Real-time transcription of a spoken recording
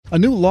A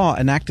new law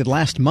enacted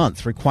last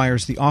month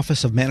requires the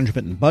Office of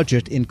Management and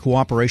Budget, in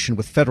cooperation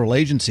with federal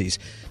agencies,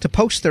 to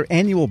post their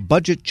annual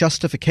budget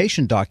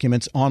justification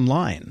documents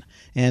online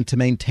and to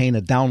maintain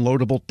a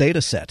downloadable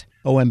data set.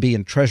 OMB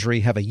and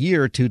Treasury have a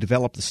year to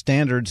develop the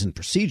standards and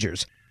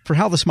procedures. For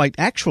how this might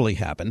actually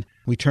happen,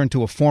 we turn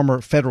to a former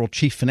federal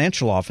chief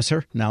financial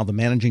officer, now the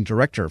managing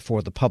director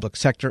for the public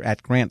sector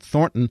at Grant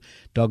Thornton,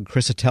 Doug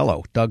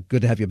Criscitello. Doug,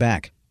 good to have you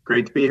back.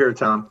 Great to be here,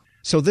 Tom.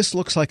 So this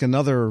looks like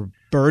another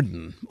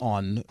burden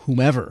on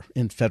whomever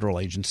in federal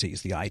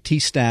agencies, the IT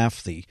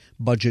staff, the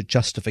budget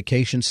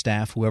justification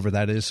staff, whoever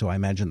that is. So I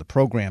imagine the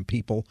program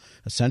people,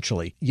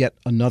 essentially. Yet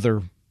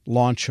another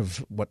launch of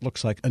what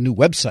looks like a new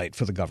website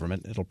for the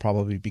government. It'll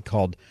probably be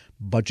called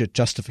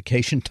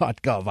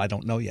budgetjustification.gov. I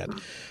don't know yet.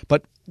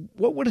 But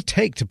what would it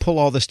take to pull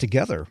all this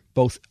together,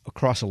 both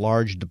across a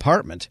large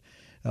department,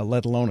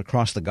 let alone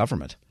across the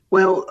government?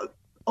 Well,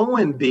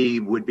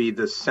 OMB would be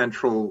the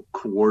central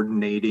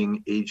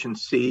coordinating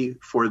agency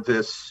for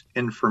this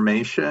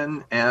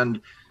information,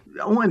 and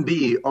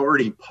OMB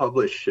already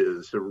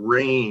publishes a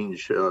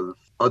range of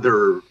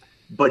other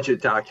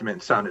budget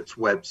documents on its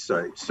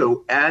website.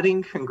 So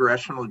adding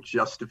congressional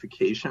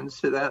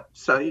justifications to that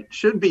site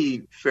should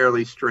be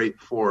fairly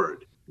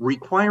straightforward.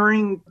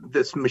 Requiring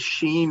this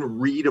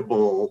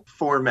machine-readable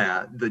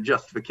format, the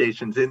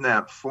justifications in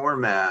that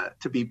format,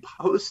 to be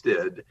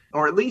posted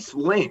or at least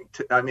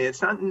linked. I mean,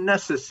 it's not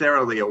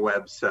necessarily a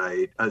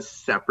website, a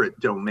separate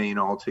domain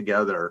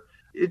altogether.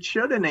 It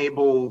should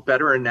enable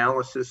better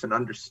analysis and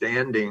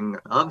understanding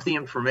of the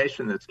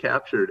information that's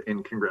captured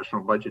in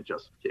congressional budget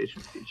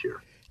justifications each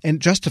year. And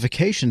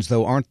justifications,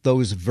 though, aren't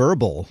those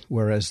verbal,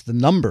 whereas the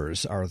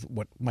numbers are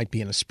what might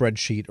be in a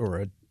spreadsheet or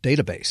a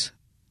database?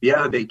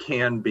 Yeah, they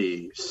can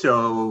be.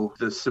 So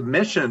the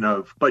submission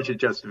of budget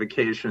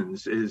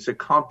justifications is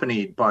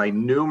accompanied by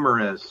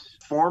numerous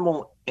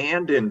formal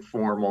and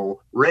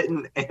informal,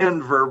 written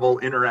and verbal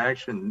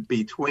interaction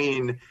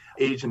between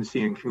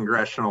agency and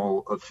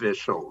congressional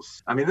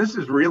officials. I mean, this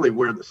is really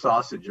where the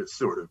sausage is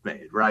sort of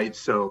made, right?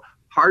 So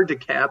hard to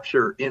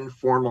capture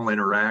informal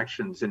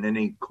interactions in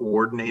any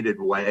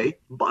coordinated way.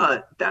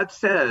 But that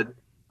said,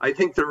 I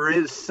think there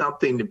is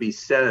something to be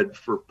said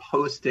for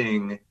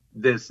posting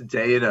this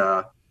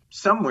data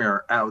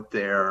somewhere out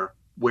there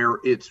where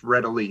it's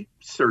readily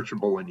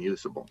searchable and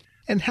usable.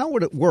 And how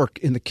would it work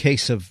in the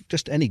case of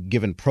just any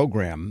given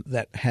program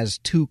that has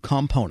two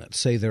components?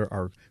 Say there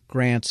are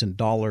grants and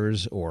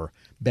dollars or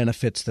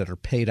benefits that are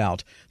paid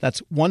out. That's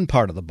one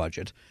part of the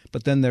budget.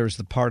 But then there's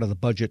the part of the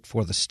budget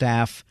for the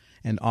staff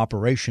and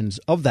operations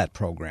of that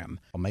program.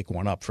 I'll make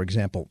one up. For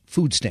example,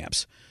 food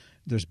stamps.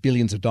 There's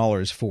billions of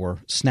dollars for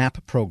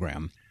SNAP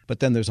program. But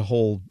then there's a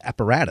whole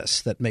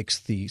apparatus that makes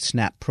the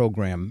SNAP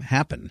program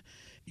happen.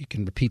 You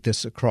can repeat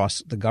this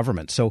across the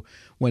government. So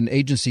when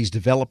agencies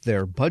develop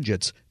their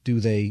budgets, do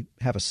they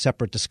have a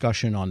separate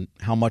discussion on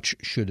how much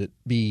should it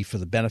be for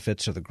the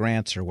benefits or the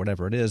grants or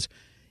whatever it is,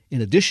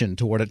 in addition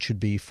to what it should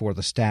be for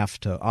the staff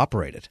to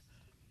operate it?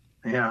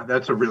 Yeah,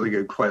 that's a really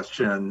good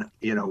question.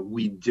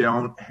 We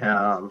don't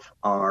have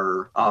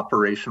our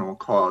operational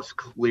costs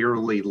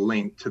clearly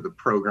linked to the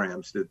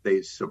programs that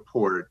they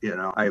support.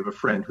 I have a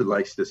friend who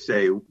likes to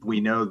say,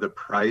 we know the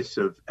price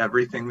of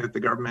everything that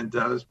the government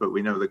does, but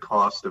we know the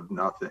cost of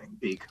nothing,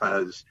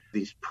 because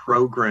these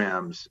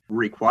programs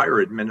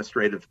require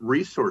administrative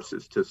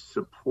resources to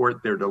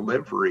support their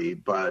delivery,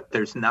 but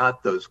there's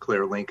not those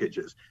clear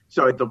linkages.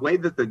 So the way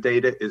that the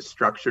data is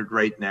structured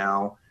right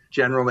now,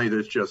 generally,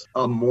 there's just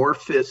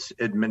amorphous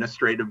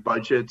administrative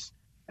budgets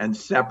and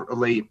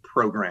separately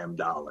program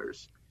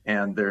dollars,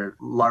 and they're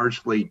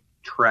largely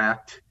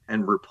tracked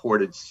and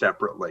reported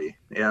separately.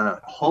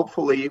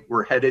 Hopefully,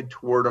 we're headed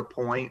toward a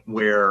point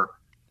where,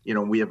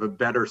 we have a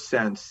better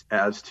sense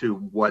as to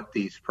what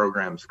these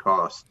programs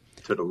cost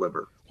to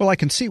deliver. Well, I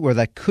can see where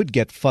that could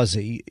get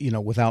fuzzy,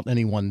 without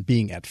anyone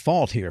being at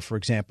fault here. For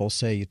example,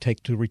 say you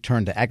take to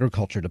return to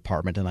Agriculture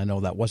Department, and I know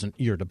that wasn't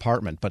your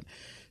department, but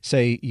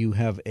say you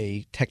have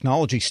a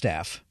technology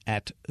staff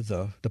at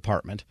the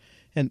department,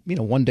 and,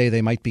 one day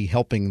they might be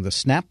helping the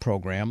SNAP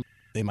program.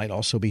 They might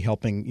also be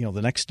helping,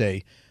 the next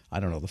day,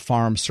 the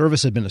Farm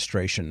Service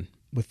Administration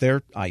with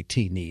their IT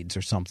needs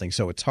or something.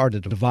 So it's hard to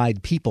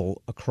divide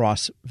people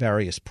across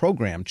various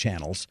program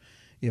channels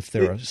if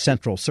they're a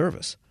central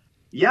service.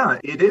 Yeah,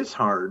 it is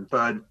hard,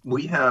 but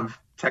we have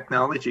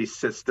technology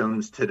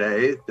systems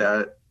today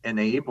that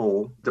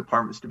enable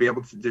departments to be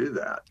able to do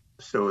that.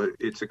 So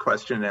it's a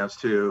question as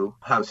to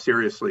how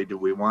seriously do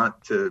we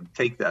want to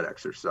take that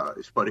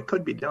exercise, but it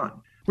could be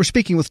done. We're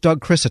speaking with Doug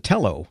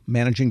Criscitello,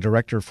 Managing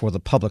Director for the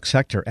public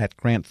sector at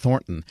Grant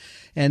Thornton.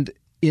 And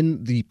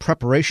in the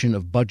preparation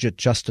of budget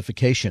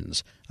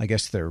justifications, I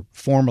guess they're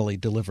formally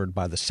delivered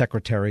by the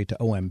Secretary to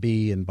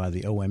OMB and by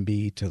the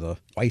OMB to the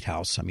White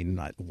House. I mean,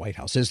 not the White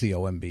House is the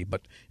OMB,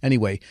 but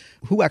anyway,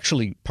 who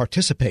actually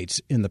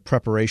participates in the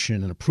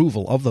preparation and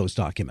approval of those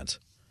documents?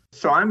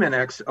 So I'm an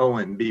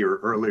ex-OMB or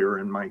earlier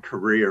in my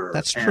career.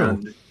 That's true.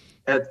 And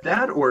at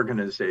that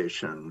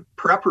organization,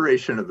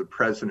 preparation of the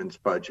president's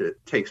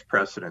budget takes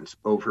precedence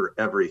over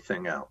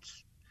everything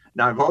else.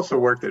 Now, I've also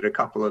worked at a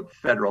couple of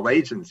federal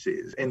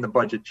agencies in the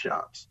budget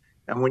shops.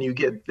 And when you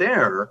get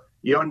there,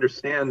 you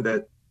understand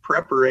that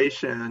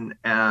preparation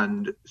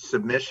and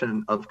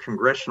submission of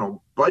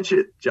congressional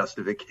budget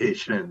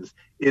justifications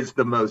is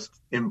the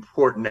most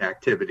important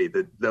activity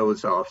that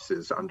those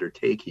offices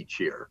undertake each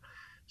year.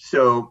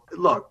 So,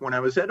 look, when I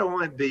was at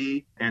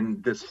OMB,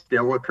 and this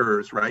still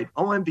occurs, right?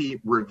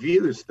 OMB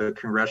reviews the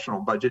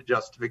congressional budget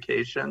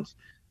justifications,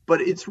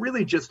 but it's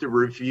really just a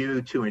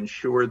review to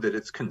ensure that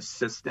it's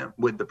consistent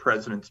with the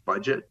president's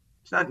budget.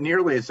 It's not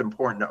nearly as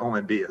important to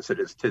OMB as it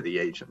is to the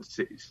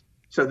agencies.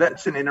 So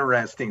that's an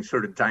interesting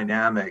sort of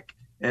dynamic.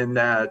 And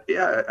that,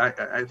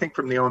 I think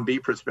from the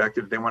OMB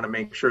perspective, they want to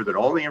make sure that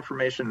all the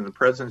information in the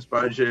president's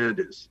budget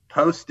is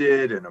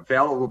posted and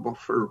available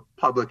for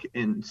public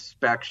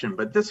inspection.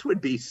 But this would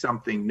be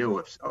something new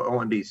if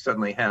OMB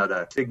suddenly had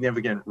a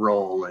significant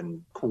role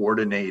in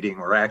coordinating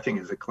or acting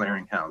as a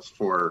clearinghouse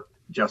for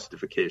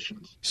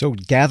justifications. So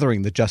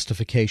gathering the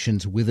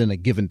justifications within a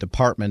given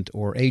department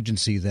or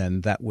agency,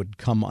 then that would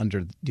come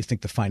under, do you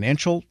think, the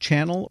financial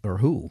channel or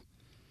who?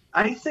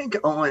 I think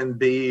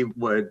OMB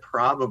would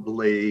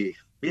probably,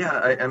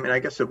 I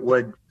guess it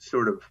would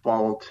sort of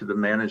fall to the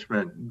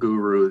management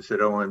gurus at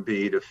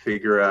OMB to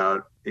figure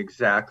out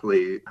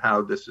exactly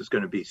how this is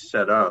going to be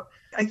set up.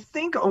 I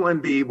think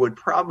OMB would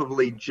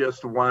probably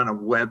just want a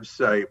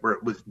website where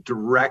it was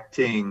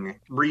directing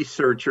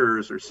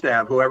researchers or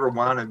staff, whoever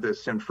wanted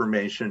this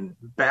information,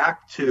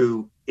 back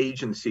to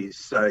agency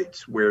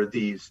sites where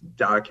these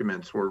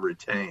documents were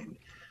retained.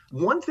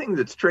 One thing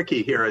that's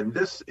tricky here, and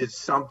this is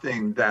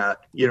something that,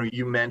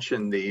 you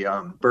mentioned the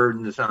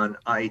burdens on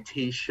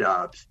IT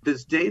shops.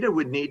 This data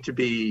would need to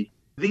be,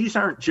 these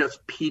aren't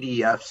just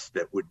PDFs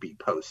that would be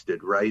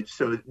posted, right?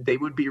 So they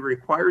would be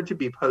required to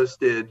be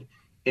posted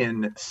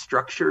in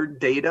structured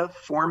data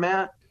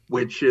format,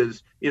 which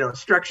is,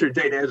 structured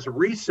data as a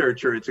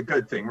researcher, it's a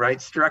good thing,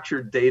 right?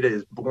 Structured data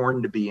is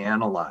born to be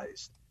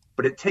analyzed.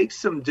 But it takes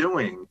some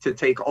doing to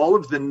take all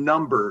of the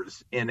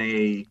numbers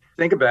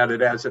think about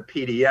it as a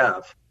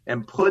PDF,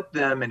 and put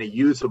them in a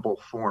usable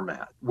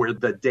format where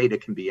the data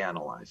can be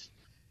analyzed.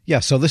 Yeah,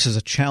 so this is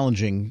a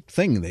challenging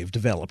thing they've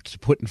developed to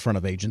put in front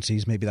of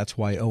agencies. Maybe that's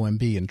why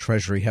OMB and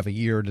Treasury have a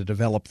year to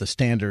develop the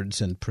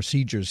standards and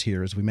procedures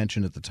here, as we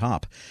mentioned at the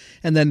top.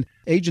 And then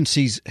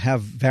agencies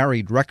have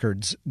varied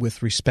records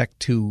with respect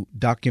to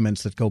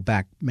documents that go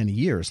back many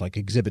years, like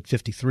Exhibit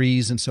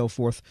 53s and so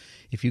forth.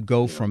 If you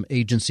go from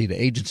agency to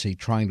agency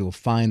trying to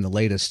find the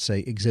latest, say,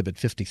 Exhibit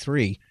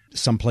 53,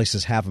 some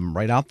places have them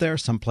right out there.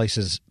 Some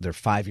places they're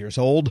 5 years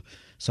old.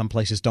 Some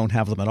places don't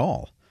have them at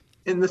all.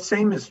 And the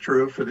same is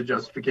true for the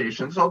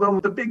justifications, although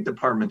the big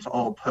departments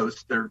all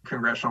post their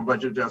congressional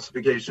budget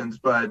justifications.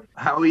 But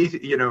how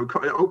easy,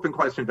 open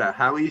question about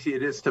how easy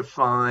it is to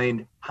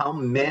find, how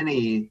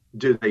many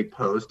do they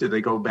post? Do they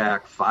go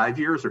back 5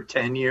 years or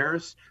 10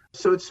 years?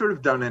 So it's sort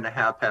of done in a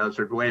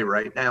haphazard way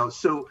right now.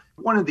 So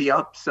one of the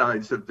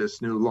upsides of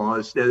this new law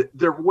is that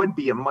there would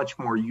be a much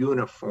more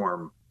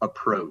uniform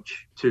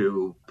approach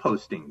to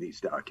posting these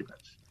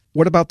documents.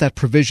 What about that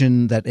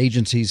provision that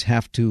agencies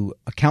have to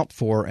account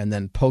for and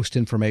then post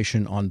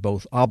information on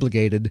both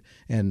obligated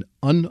and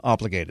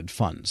unobligated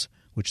funds,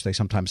 which they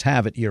sometimes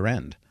have at year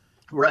end?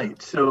 Right.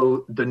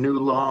 So the new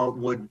law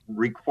would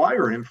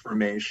require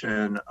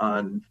information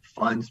on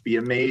funds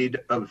being made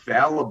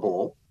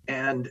available.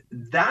 And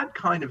that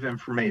kind of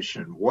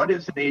information, what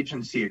is an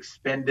agency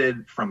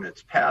expended from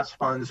its past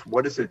funds?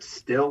 What does it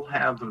still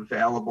have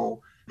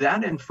available?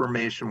 That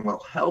information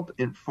will help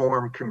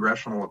inform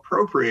congressional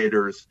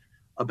appropriators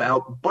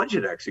about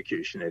budget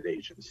execution at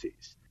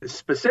agencies,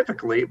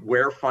 specifically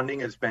where funding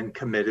has been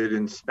committed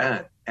and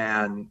spent,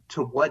 and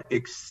to what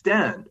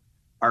extent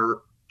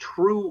are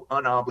true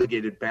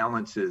unobligated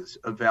balances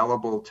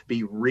available to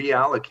be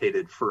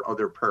reallocated for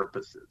other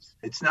purposes.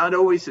 It's not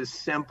always as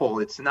simple.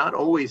 It's not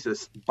always a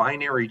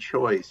binary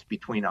choice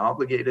between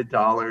obligated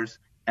dollars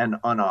and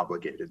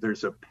unobligated.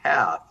 There's a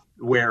path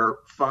where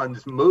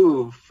funds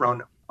move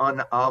from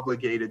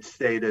unobligated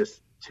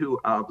status to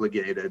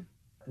obligated.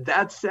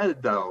 That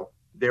said, though,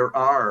 there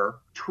are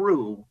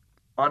true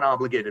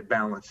unobligated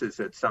balances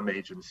at some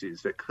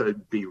agencies that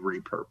could be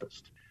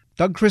repurposed.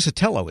 Doug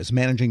Criscitello is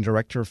Managing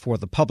Director for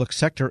the Public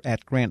Sector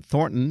at Grant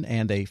Thornton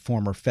and a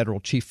former federal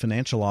chief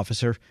financial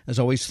officer. As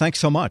always, thanks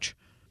so much.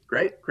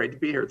 Great to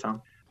be here,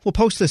 Tom. We'll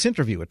post this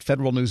interview at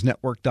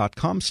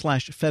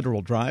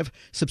federalnewsnetwork.com/Federal Drive.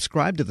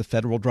 Subscribe to the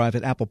Federal Drive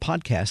at Apple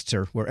Podcasts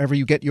or wherever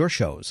you get your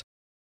shows.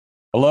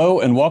 Hello,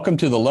 and welcome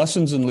to the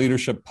Lessons in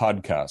Leadership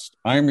podcast.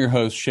 I am your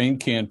host, Shane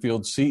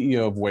Canfield,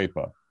 CEO of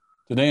WEPA.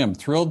 Today, I'm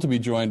thrilled to be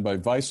joined by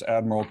Vice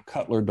Admiral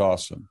Cutler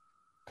Dawson.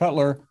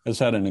 Cutler has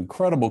had an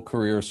incredible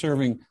career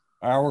serving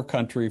our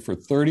country for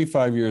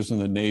 35 years in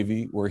the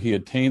Navy, where he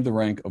attained the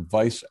rank of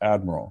Vice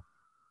Admiral.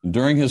 And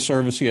during his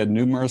service, he had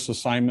numerous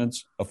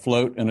assignments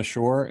afloat and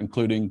ashore,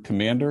 including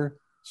Commander,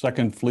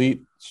 2nd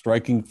Fleet,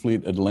 Striking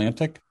Fleet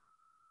Atlantic,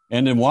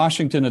 and in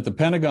Washington at the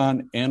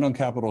Pentagon and on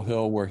Capitol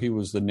Hill, where he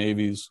was the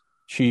Navy's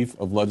Chief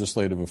of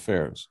Legislative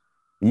Affairs.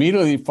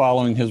 Immediately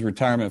following his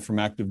retirement from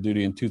active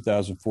duty in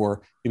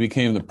 2004, he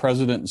became the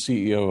president and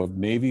CEO of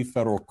Navy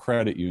Federal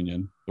Credit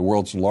Union, the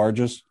world's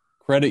largest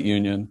credit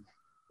union,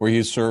 where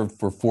he served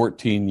for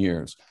 14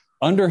 years.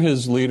 Under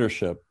his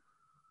leadership,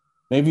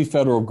 Navy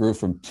Federal grew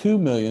from 2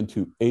 million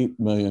to 8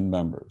 million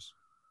members.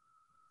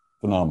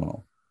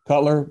 Phenomenal.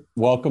 Cutler,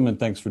 welcome and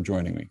thanks for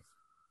joining me.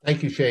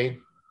 Thank you,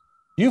 Shane.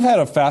 You've had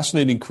a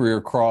fascinating career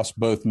across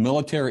both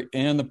military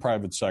and the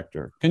private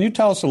sector. Can you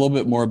tell us a little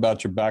bit more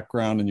about your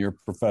background and your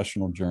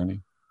professional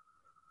journey?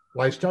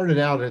 Well, I started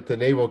out at the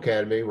Naval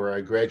Academy where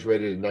I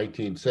graduated in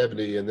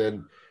 1970, and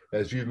then,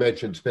 as you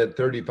mentioned, spent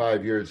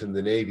 35 years in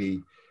the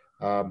Navy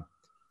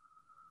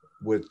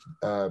with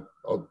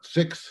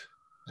 6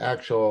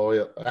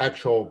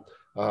 actual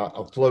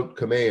afloat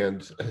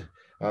commands.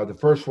 The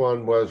first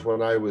one was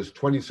when I was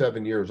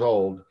 27 years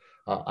old.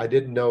 I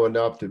didn't know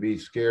enough to be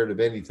scared of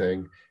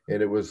anything,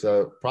 and it was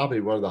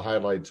probably one of the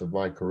highlights of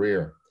my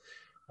career.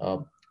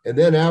 And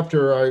then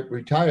after I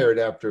retired,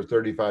 after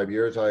 35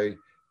 years, I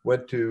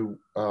went to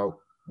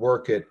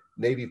work at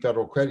Navy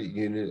Federal Credit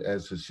Union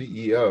as the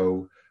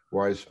CEO,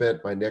 where I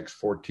spent my next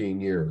 14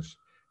 years.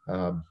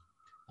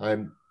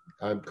 I'm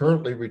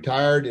currently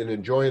retired and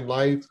enjoying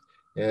life,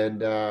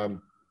 and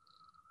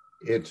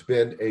it's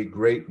been a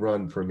great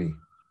run for me.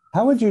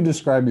 How would you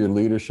describe your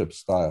leadership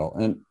style,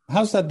 and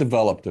how's that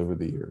developed over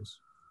the years?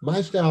 My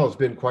style has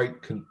been quite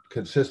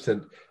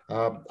consistent.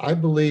 I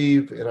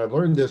believe, and I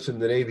learned this in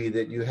the Navy,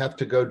 that you have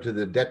to go to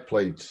the deck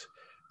plates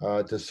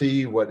to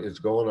see what is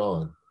going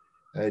on.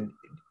 And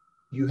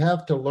you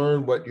have to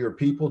learn what your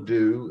people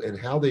do and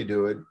how they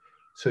do it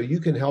so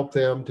you can help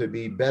them to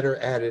be better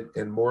at it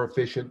and more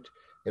efficient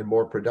and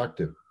more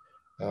productive.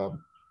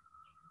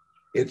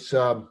 It's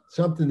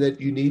something that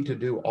you need to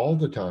do all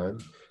the time.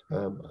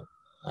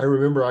 I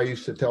remember I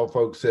used to tell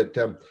folks that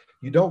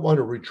you don't want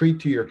to retreat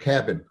to your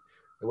cabin.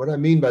 And what I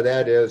mean by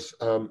that is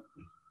the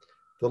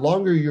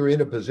longer you're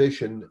in a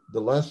position,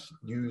 the less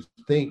you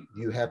think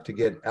you have to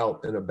get out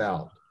and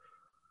about.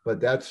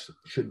 But that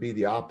should be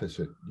the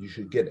opposite. You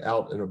should get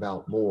out and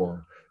about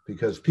more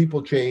because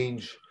people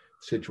change,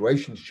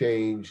 situations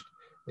change,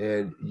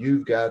 and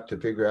you've got to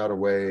figure out a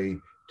way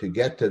to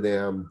get to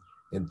them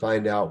and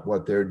find out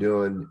what they're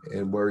doing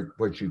and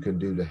what you can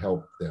do to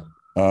help them.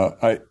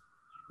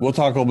 We'll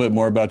talk a little bit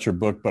more about your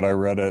book, but I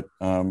read it,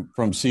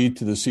 From Sea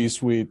to the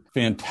C-Suite.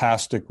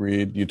 Fantastic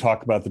read. You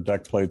talk about the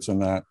deck plates in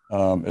that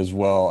as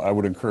well. I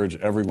would encourage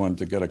everyone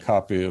to get a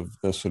copy of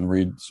this and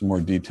read some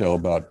more detail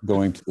about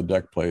going to the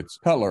deck plates.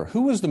 Cutler,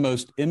 who was the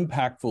most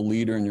impactful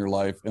leader in your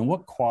life, and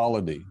what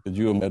quality did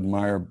you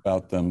admire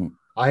about them?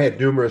 I had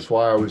numerous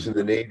while I was in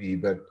the Navy,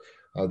 but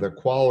the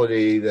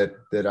quality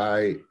that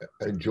I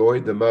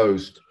enjoyed the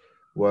most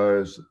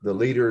was the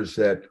leaders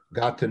that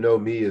got to know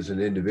me as an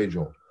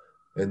individual,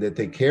 and that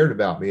they cared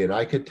about me. And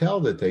I could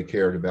tell that they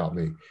cared about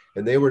me.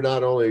 And they were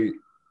not only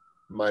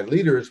my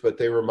leaders, but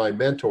they were my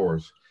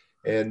mentors.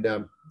 And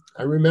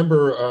I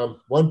remember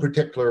one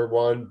particular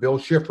one, Bill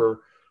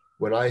Schiffer,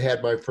 when I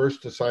had my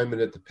first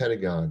assignment at the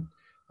Pentagon.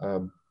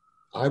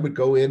 I would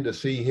go in to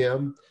see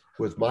him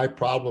with my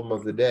problem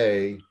of the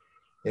day.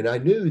 And I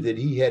knew that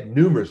he had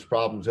numerous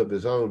problems of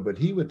his own, but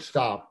he would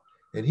stop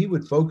and he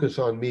would focus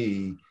on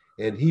me,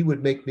 and he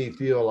would make me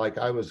feel like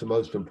I was the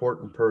most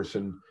important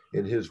person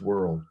in his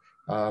world.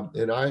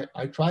 And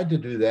I tried to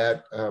do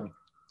that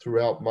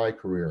throughout my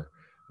career,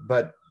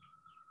 but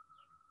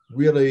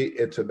really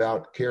it's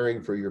about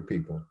caring for your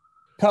people.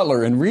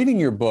 Cutler, in reading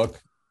your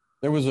book,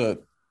 there was a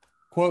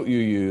quote you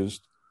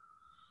used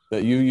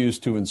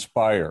to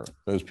inspire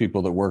those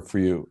people that work for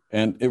you.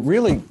 And it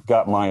really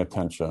got my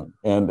attention.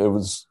 And it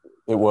was,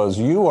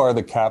 you are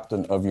the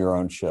captain of your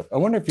own ship. I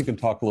wonder if you can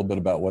talk a little bit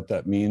about what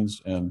that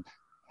means and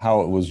how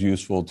it was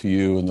useful to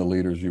you and the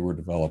leaders you were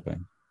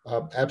developing.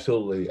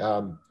 Absolutely.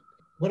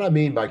 What I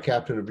mean by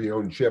captain of your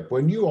own ship,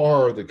 when you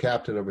are the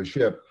captain of a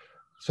ship,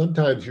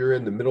 sometimes you're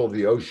in the middle of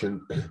the ocean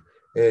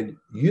and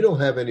you don't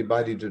have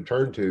anybody to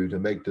turn to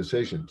make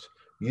decisions.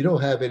 You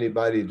don't have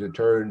anybody to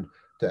turn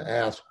to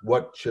ask,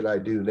 what should I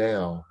do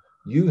now?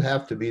 You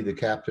have to be the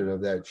captain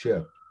of that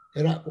ship.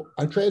 And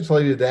I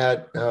translated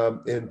that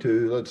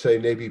into, let's say,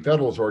 Navy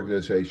Federal's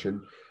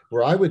organization,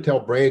 where I would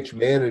tell branch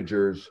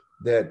managers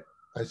that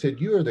I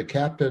said, you are the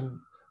captain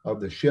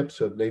of the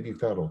ships of Navy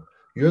Federal.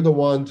 You're the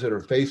ones that are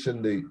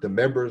facing the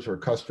members or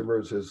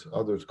customers, as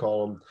others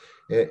call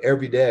them,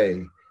 every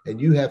day.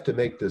 And you have to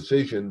make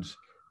decisions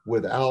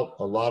without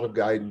a lot of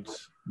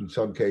guidance in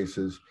some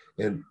cases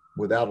and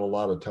without a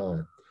lot of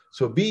time.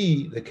 So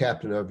be the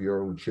captain of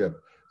your own ship.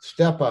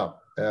 Step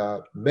up,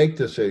 make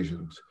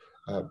decisions,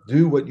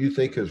 do what you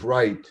think is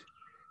right,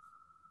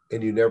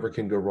 and you never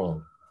can go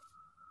wrong.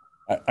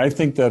 I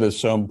think that is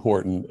so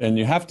important. And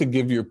you have to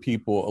give your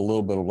people a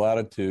little bit of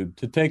latitude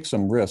to take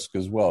some risk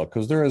as well,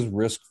 because there is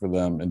risk for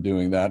them in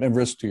doing that and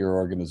risk to your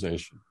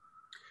organization.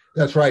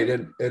 That's right.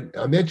 And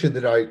I mentioned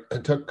that I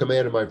took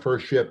command of my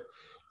first ship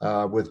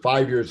with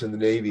 5 years in the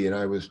Navy, and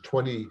I was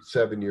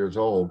 27 years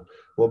old.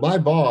 Well, my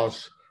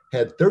boss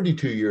had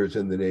 32 years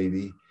in the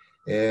Navy,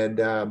 and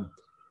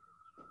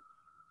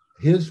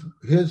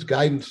his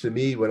guidance to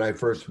me when I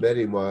first met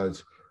him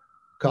was,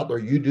 Cutler,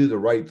 you do the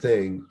right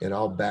thing and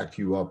I'll back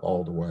you up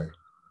all the way.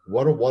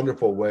 What a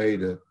wonderful way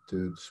to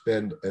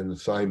spend an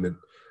assignment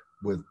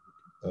with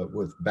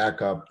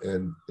backup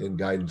and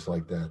guidance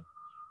like that.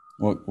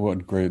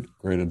 What great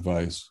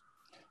advice.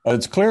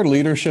 It's clear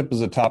leadership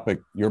is a topic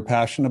you're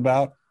passionate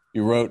about.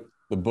 You wrote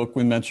the book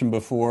we mentioned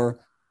before,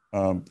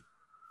 From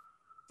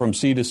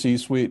C to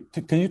C-Suite.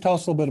 Can you tell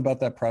us a little bit about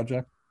that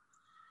project?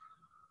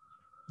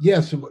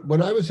 Yes.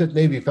 When I was at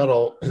Navy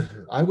Federal,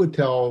 I would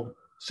tell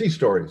sea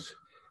stories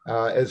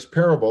as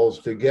parables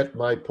to get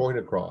my point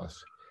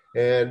across.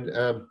 And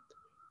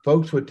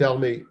folks would tell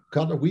me,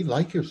 Cutler, we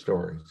like your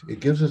stories. It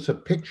gives us a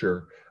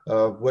picture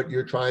of what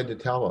you're trying to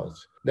tell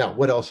us. Now,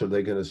 what else are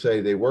they going to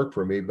say? They work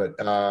for me, but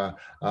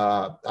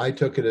I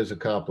took it as a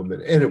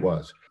compliment, and it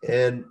was.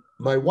 And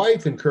my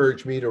wife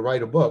encouraged me to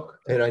write a book,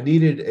 and I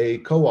needed a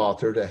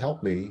co-author to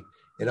help me.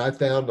 And I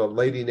found a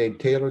lady named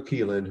Taylor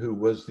Keelan, who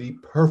was the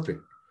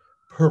perfect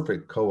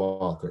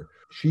co-author.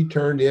 She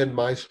turned in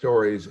my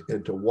stories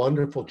into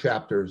wonderful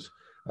chapters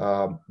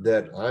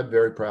that I'm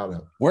very proud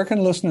of. Where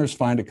can listeners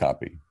find a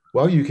copy?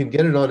 Well, you can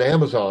get it on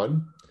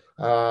Amazon,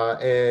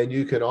 and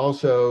you can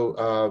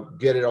also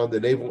get it on the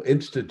Naval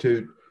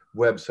Institute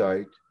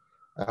website.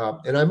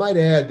 And I might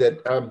add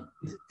that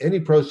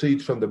any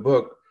proceeds from the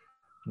book,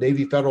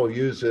 Navy Federal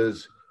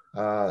uses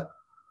to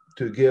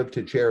give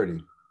to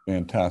charity.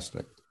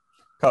 Fantastic.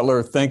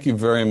 Cutler, thank you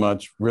very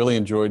much. Really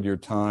enjoyed your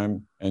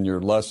time and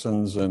your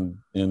lessons in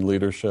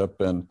leadership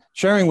and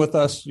sharing with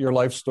us your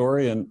life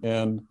story.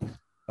 And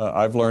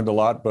I've learned a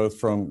lot, both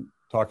from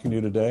talking to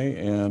you today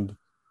and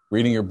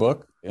reading your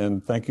book.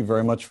 And thank you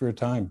very much for your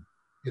time.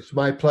 It's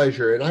my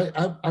pleasure. And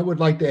I would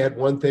like to add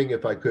one thing,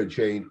 if I could,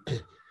 Shane.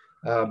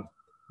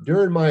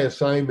 During my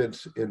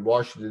assignments in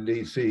Washington,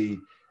 D.C.,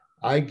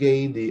 I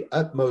gained the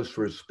utmost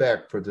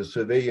respect for the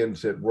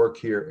civilians that work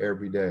here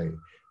every day.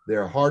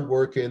 They're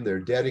hardworking, they're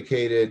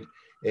dedicated,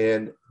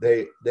 and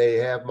they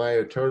have my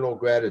eternal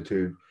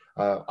gratitude.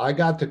 I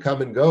got to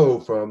come and go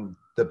from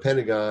the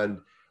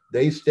Pentagon.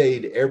 They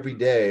stayed every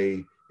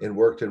day and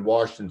worked in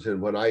Washington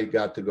when I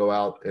got to go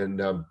out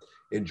and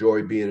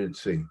enjoy being at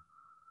sea.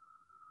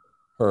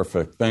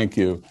 Perfect. Thank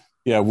you.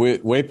 Yeah,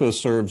 WEPA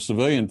serves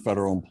civilian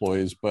federal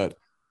employees, but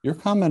your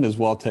comment is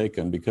well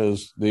taken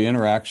because the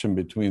interaction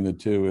between the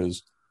two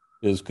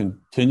is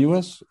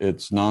continuous,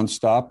 it's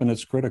nonstop, and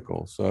it's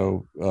critical.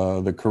 So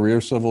the career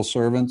civil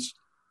servants,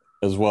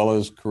 as well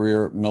as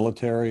career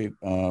military,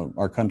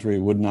 our country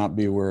would not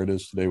be where it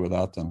is today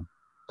without them.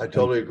 I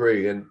totally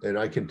agree. And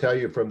I can tell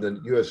you from the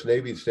U.S.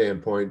 Navy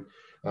standpoint,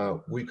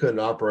 we couldn't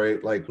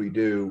operate like we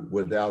do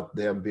without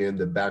them being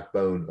the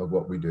backbone of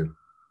what we do.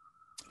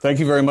 Thank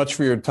you very much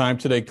for your time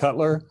today,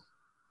 Cutler.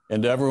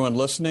 And to everyone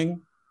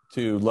listening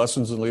to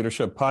Lessons in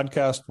Leadership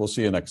podcast, we'll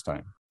see you next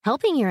time.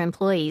 Helping your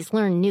employees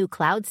learn new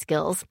cloud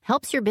skills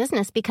helps your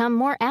business become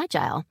more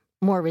agile,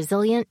 more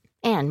resilient,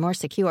 and more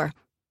secure.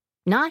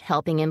 Not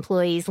helping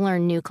employees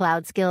learn new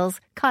cloud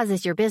skills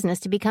causes your business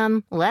to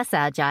become less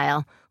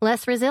agile,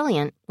 less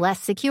resilient,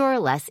 less secure,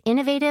 less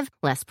innovative,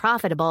 less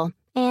profitable,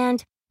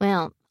 and,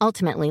 well,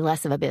 ultimately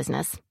less of a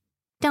business.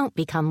 Don't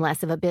become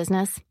less of a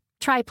business.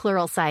 Try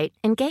Pluralsight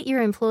and get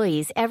your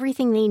employees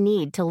everything they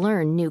need to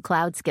learn new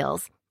cloud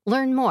skills.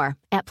 Learn more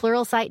at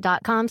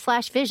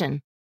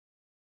pluralsight.com/vision.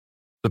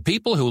 The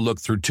people who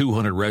looked through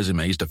 200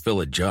 resumes to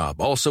fill a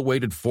job also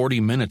waited 40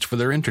 minutes for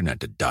their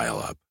internet to dial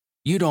up.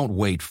 You don't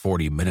wait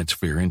 40 minutes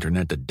for your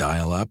internet to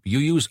dial up. You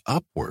use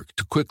Upwork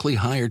to quickly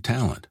hire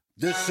talent.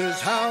 This is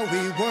how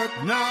we work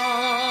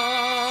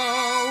now.